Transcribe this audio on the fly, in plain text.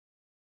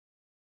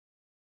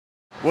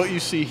What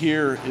you see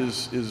here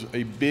is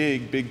a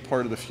big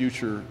part of the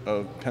future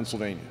of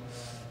Pennsylvania.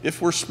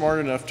 If we're smart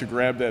enough to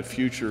grab that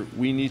future,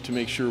 we need to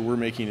make sure we're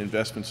making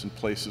investments in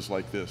places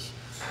like this.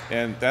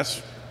 And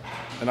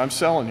I'm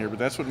selling here, but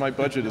that's what my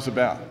budget is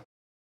about.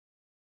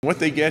 What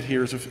they get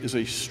here is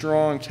a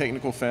strong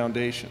technical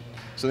foundation.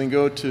 So they can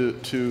go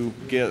to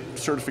get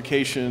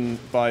certification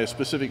by a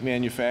specific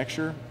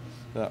manufacturer,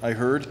 I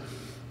heard,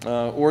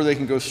 or they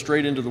can go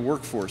straight into the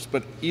workforce.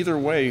 But either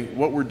way,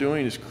 what we're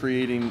doing is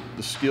creating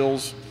the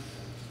skills,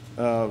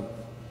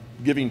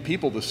 giving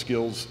people the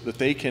skills that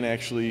they can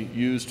actually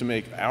use to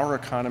make our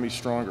economy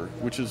stronger,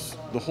 which is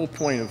the whole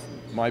point of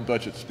my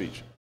budget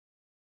speech.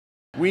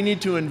 We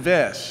need to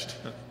invest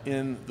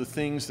in the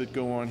things that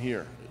go on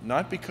here,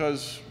 not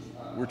because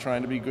we're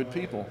trying to be good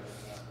people,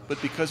 but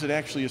because it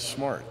actually is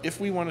smart. If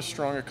we want a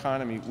strong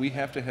economy, we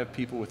have to have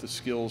people with the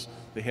skills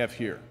they have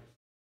here.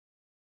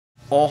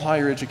 All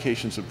higher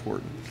education is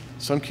important.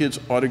 Some kids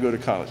ought to go to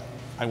college.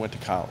 I went to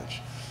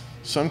college.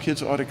 Some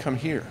kids ought to come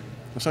here.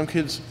 Some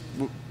kids,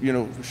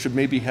 should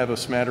maybe have a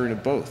smattering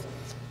of both,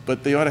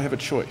 but they ought to have a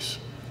choice.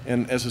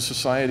 And as a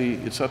society,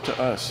 it's up to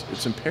us.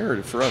 It's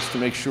imperative for us to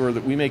make sure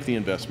that we make the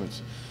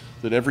investments,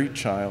 that every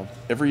child,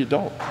 every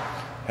adult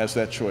has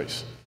that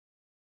choice.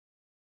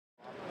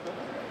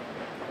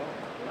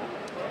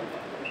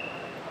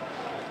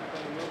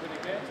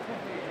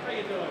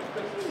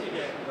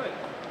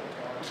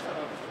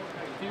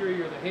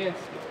 Theory or the hand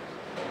skills.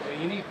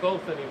 You need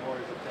both anymore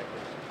as a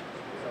technician.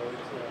 So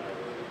it's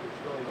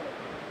really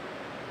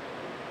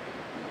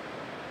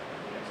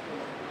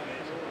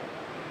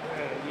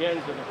and the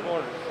ends of the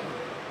corners.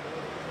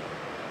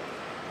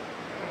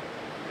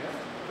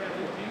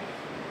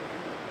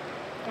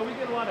 So we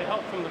get a lot of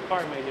help from the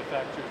car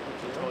manufacturers,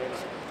 which is really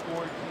nice.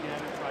 Ford,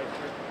 GM,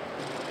 Chrysler.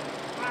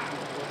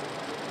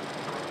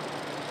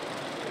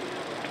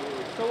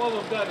 So what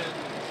we've got is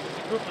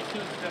a group of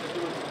students got to do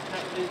a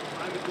testing,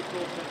 climate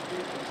control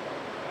testing.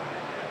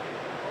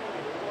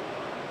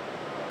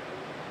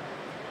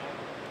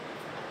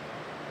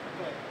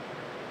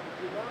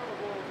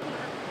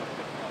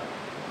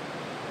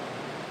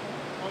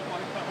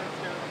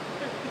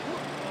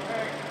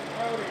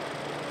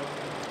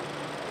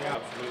 Yeah,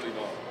 absolutely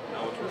not.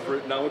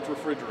 Now it's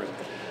refrigerant.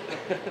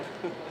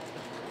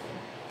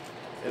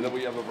 And then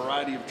we have a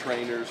variety of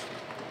trainers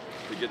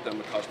to get them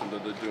accustomed to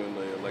doing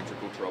the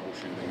electrical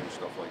troubleshooting and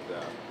stuff like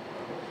that.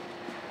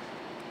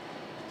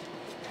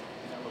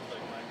 That looks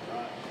like my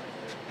garage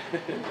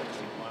right there.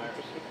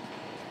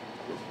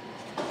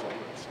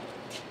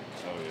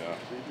 Oh yeah.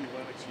 Maybe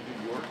Lennox, you do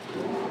York?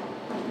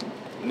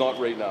 Not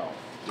right now.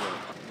 Yeah.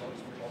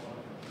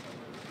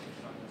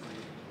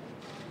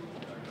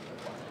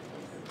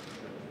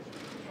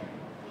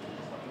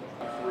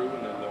 Through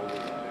and then they'll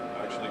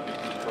actually be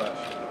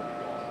refreshed.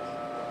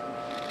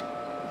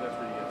 That's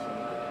where you get some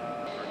of the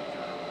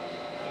furniture.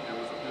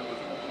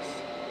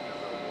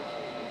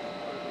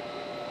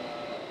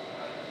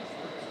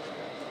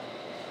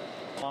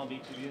 How long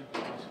each of you?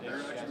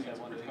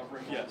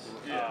 Yes.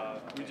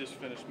 We just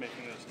finished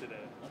making this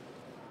today.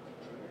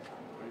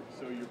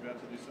 So you're about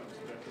to do something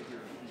special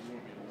here, you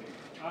want me to leave?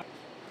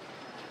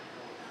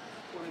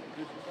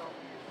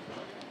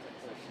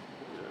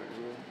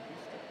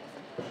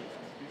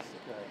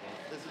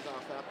 This is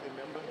our faculty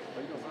member.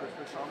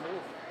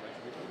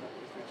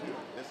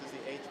 This is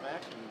the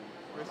HVAC, and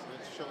Chris,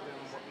 let's show them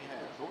what we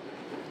have.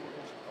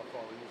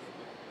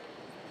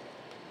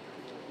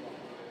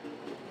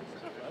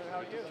 How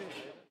are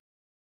you?